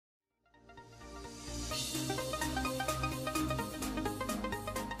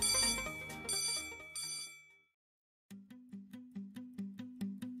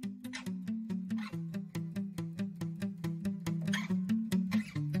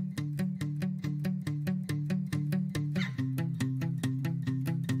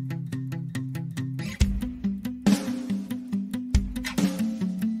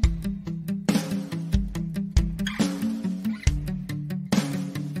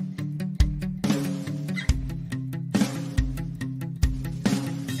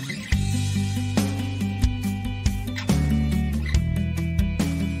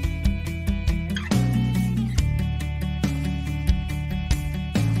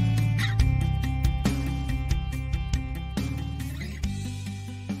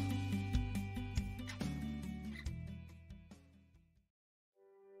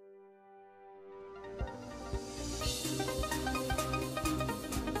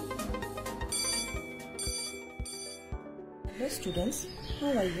Hello students, how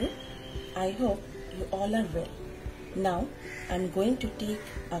are you? I hope you all are well. Now I am going to take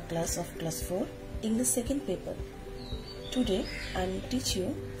a class of class 4 English second paper. Today I will teach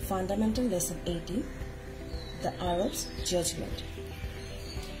you fundamental lesson 18, the Arab's judgment.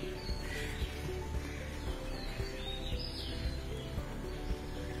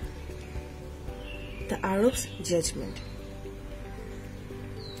 The Arab's judgment.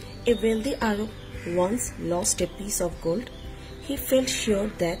 A wealthy Arab once lost a piece of gold. He felt sure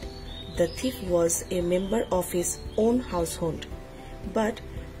that the thief was a member of his own household, but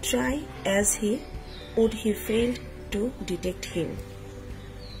try as he would, he failed to detect him.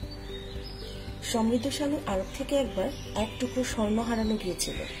 সমৃদ্ধশালী আরব থেকে একবার এক টুকরো স্বর্ণ হারানো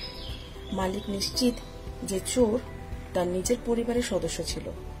গিয়েছিল। মালিক নিশ্চিত যে চোর তার নিজের পরিবারের সদস্য ছিল,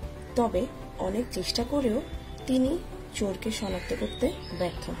 তবে অনেক চেষ্টা করেও তিনি চোরকে শনাক্ত করতে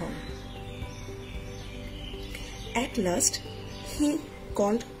ব্যর্থ হন। At last, he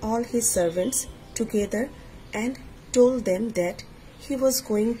called all his servants together and told them that he was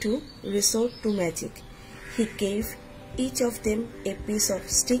going to resort to magic. He gave each of them a piece of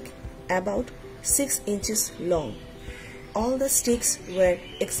stick about 6 inches long. All the sticks were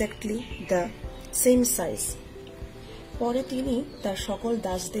exactly the same size. পরে তিনি তার সকল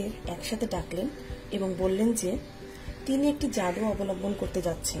দাসদের একসাথে ডাকলেন এবং বললেন যে তিনি একটি জাদু অবলম্বন করতে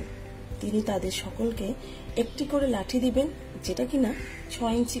যাচ্ছেন। তিনি তাদের সকলকে একটি করে লাঠি দিবেন, যেটা কিনা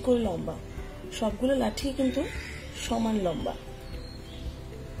 6 ইঞ্চি করে লম্বা। সবগুলো লাঠি কিন্তু সমান লম্বা।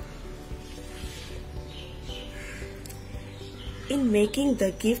 In making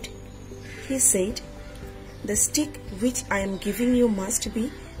the gift, he said, "The stick which I am giving you must be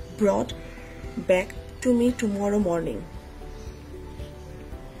brought back to me tomorrow morning.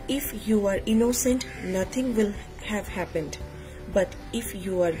 If you are innocent, nothing will have happened. But if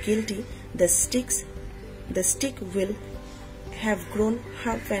you are guilty, the stick will have grown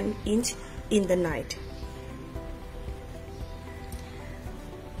half an inch in the night."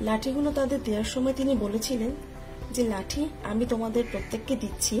 লাঠিগুলো তাদের দেওয়ার সময় তিনি বলেছিলেন যে লাঠি আমি তোমাদের প্রত্যেককে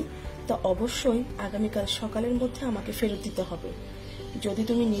দিচ্ছি, তা অবশ্যই আগামীকাল সকালের মধ্যে আমাকে ফেরত দিতে হবে। যদি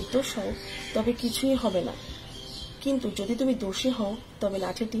তুমি নির্দোষ হও তবে কিছুই হবে না, কিন্তু যদি তুমি দোষী হও তবে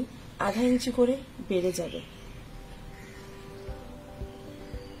লাঠিটি আধা ইঞ্চি করে বেড়ে যাবে।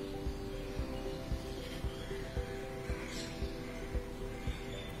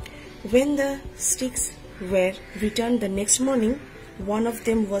 When the sticks were returned the next morning, one of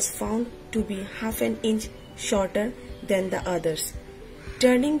them was found to be half an inch shorter than the others.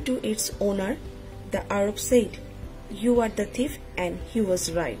 Turning to its owner, the Arab said, "You are the thief," and he was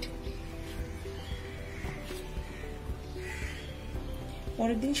right.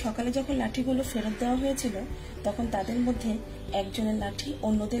 পরের দিন সকালে যখন লাঠিগুলো ফেরত দেওয়া হয়েছিল, তখন তাদের মধ্যে একজনের লাঠি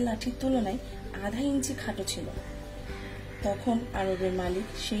অন্যদের লাঠির তুলনায় আধা ইঞ্চি খাটো ছিল। তখন আরবের মালিক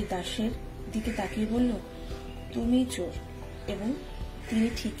সেই দাসের দিকে তাকিয়ে বলল, "তুমি চোর," এবং তিনি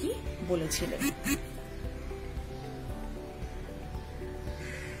ঠিকই বলেছিলেন।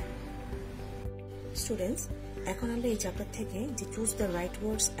 স্টুডেন্টস, এখন আমরা এই চ্যাপ্টার থেকে যে choose the right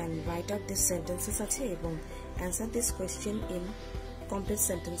words and right out this sentences আছে এবং answer this question in complete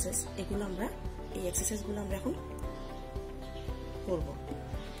sentences, এগুলো আমরা এই এক্সারসাইজগুলো আমরা এখন করব।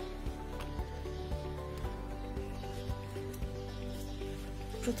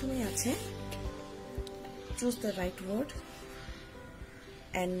 প্রথমে আছে choose the right word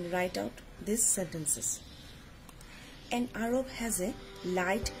and write out these sentences. An Arab has a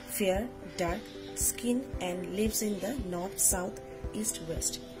light, fair, dark skin and lives in the north, south, east,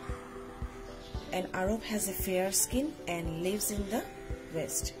 west. An Arab has a fair skin and lives in the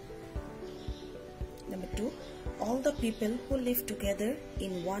west. Number 2, all the people who live together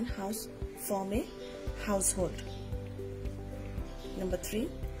in one house form a household. Number 3,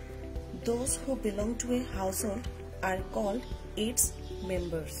 those who belong to a household are called its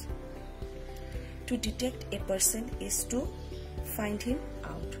members. To detect a person is to find him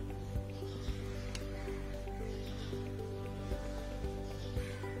out.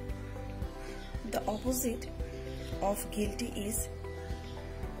 The opposite of guilty is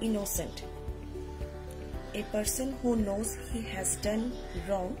innocent. A person who knows he has done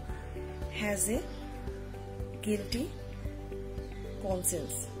wrong has a guilty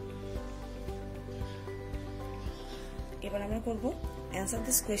conscience. এবার আমরা করব answer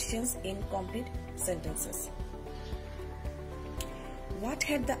these questions in complete sentences. What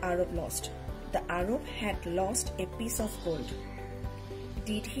had the Arab lost? The Arab had lost a piece of gold.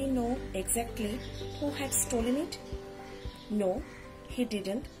 Did he know exactly who had stolen it? No, he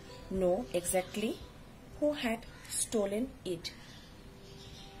didn't know exactly who had stolen it.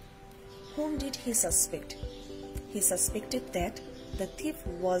 Whom did he suspect? he suspected that the thief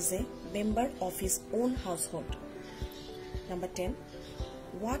was a member of his own household. Number 10.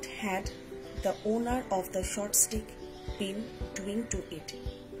 What had the owner of the short stick been doing to it?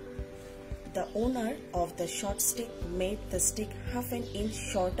 The owner of the short stick made the stick half an inch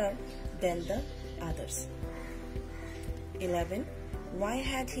shorter than the others. 11. Why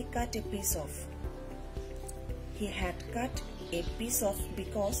had he cut a piece off? He had cut a piece off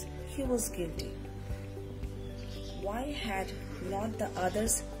because he was guilty. Why had not the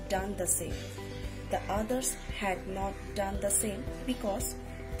others done the same? The others had not done the same because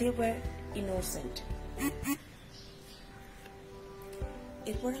they were innocent.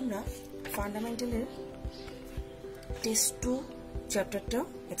 এরপর আমরা ফান্ডামেন্টালের test 2 চ্যাপ্টারটা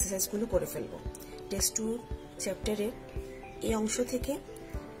এক্সারসাইজগুলো করে ফেলবো। Test 2 চ্যাপ্টারের এই অংশ থেকে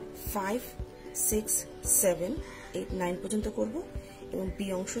 5, 6, 7, 8, 9 পর্যন্ত করব এবং বি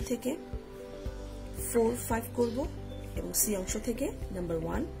অংশ থেকে 4, 5 করব এবং সি অংশ থেকে নাম্বার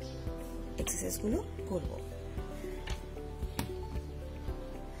 1 এক্সারসাইজগুলো করব।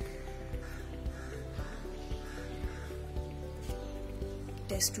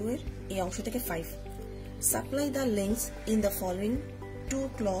 টেস্ট 2 এর এই অংশ থেকে 5 supply the links in the following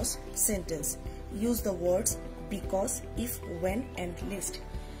 2 clause sentence use the words because if when and list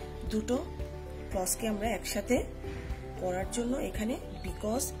দুটো ক্লজকে আমরা একসাথে করার জন্য এখানে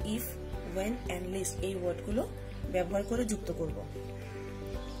because if when and list এই ওয়ার্ডগুলো ব্যবহার করে যুক্ত করব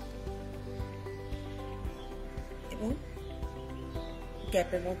এবং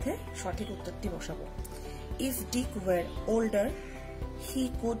গ্যাপের মধ্যে সঠিক উত্তরটি বসাবো। If Dick war older he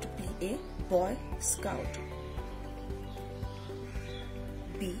could be a boy scout.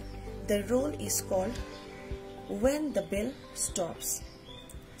 B. The role is called when the bell stops.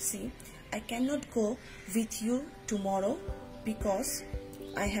 C. I cannot go with you tomorrow because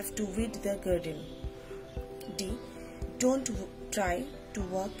I have to weed the garden. D. Don't try to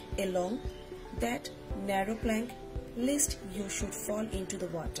walk along that narrow plank lest you should fall into the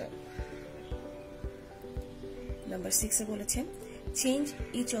water. Number 6 বলেছেন change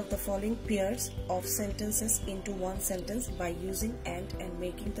each of the following pairs of sentences into one sentence by using and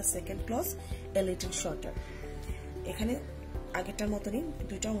making the second clause a little shorter. এখানে আগেরটার মতনই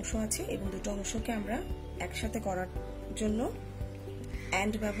দুটো অংশ আছে এবং দুটো অংশকে আমরা একসাথে করার জন্য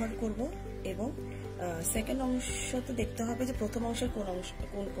and ব্যবহার করব এবং সেকেন্ড অংশতে দেখতে হবে যে প্রথম অংশের কোন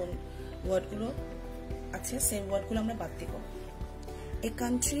ওয়ার্ডগুলো আছে সেই ওয়ার্ডগুলো আমরা বাদ দিব। A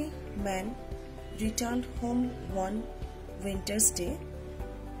countryman returned home one winter's day.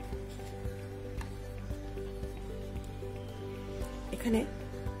 এখানে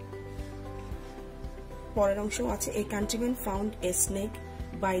পরের অংশ আছে a countryman found a snake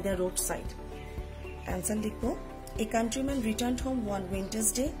by the roadside. Answer লিখব a countryman returned home one winter's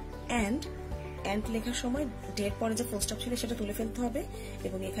day and লেখার সময় ডের পরে যে ফুল স্টপ ছিল সেটা তুলে ফেলতে হবে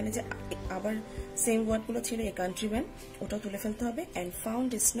এবং এখানে যে আবার সেম ওয়ার্ডগুলো ছিল a countryman ওটাও তুলে ফেলতে হবে and found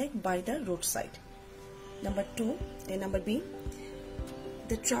a snake by the roadside. Number 2, number B.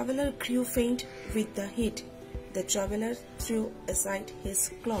 The traveler grew faint with the heat. The traveler threw aside his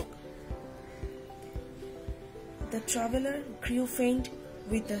cloak. The traveler grew faint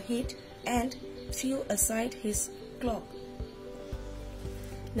with the heat and threw aside his cloak.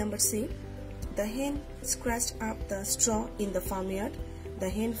 Number C. The hen scratched up the straw in the farmyard. The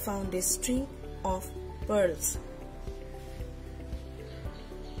hen found a string of pearls.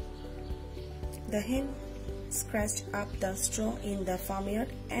 The hen scratched up the straw in the farmyard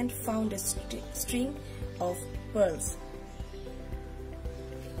and found a string of pearls.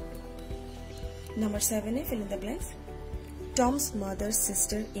 Number 7, fill in the blanks. Tom's mother's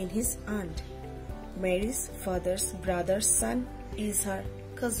sister is his aunt. Mary's father's brother's son is her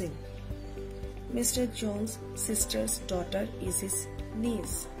cousin. Mr. John's sister's daughter is his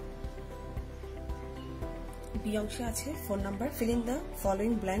niece. B অংশে আছে phone number. Fill in the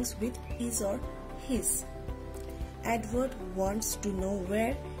following blanks with his or his. Edward wants to know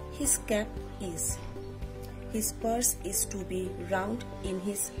where his cap is. His purse is to be round in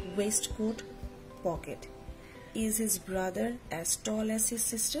his waistcoat pocket. Is his brother as tall as his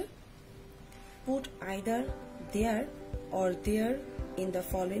sister? Put either there or there in the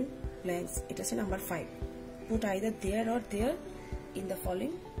following blanks. It is number 5. Put either there or there in the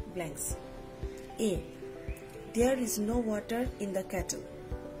following blanks. A. There is no water in the kettle.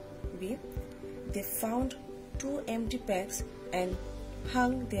 B. They found 2 empty packs and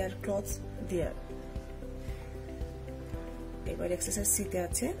hung their clothes there. এবার exercise সিতে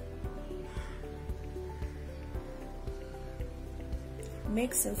আছে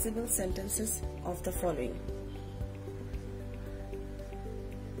make sensible sentences of the following.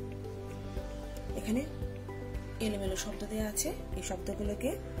 এখানে এলোমেলো শব্দ দেওয়া আছে, এই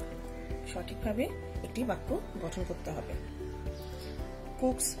শব্দগুলোকে সঠিকভাবে একটি বাক্য গঠন করতে হবে।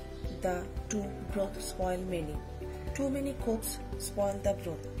 Cooks the two broth spoil many. Too many cooks spoil the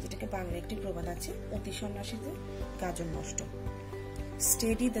broth, যেটাকে বাংলা একটি প্রবাদ আছে, অতি সন্ন্যাসীতে গাজন নষ্ট।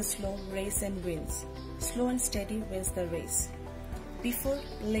 Steady the slow race and wins. Slow and steady wins the race. Before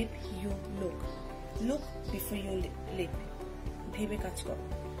leap you look. Look before you leap. ভেবে কাজ করো।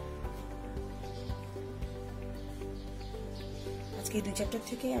 আজকে এই 2 চ্যাপ্টার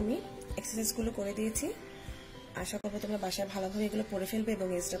থেকে আমি এক্সারসাইজগুলো করে দিয়েছি। আশা করবো তোমরা বাসায় ভালোভাবে এগুলো পড়ে ফেলবে এবং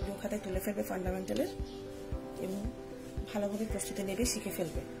SW খাতায় তুলে ফেলবে ফান্ডামেন্টালের, এবং ভালোভাবে প্রস্তুতি নেবে, শিখে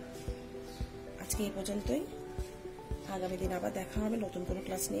ফেলবে। আজকে এই পর্যন্তই। আগামী দিন আবার দেখা হবে নতুন কোনো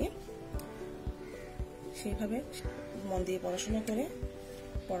ক্লাস নিয়ে। সেইভাবে মন দিয়ে পড়াশোনা করে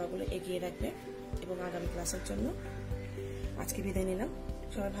পড়াগুলো এগিয়ে রাখবে এবং আগামী ক্লাসের জন্য আজকে বিদায় নিলাম।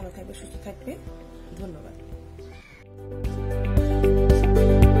 সবাই ভালো থাকবে, সুস্থ থাকবে। ধন্যবাদ।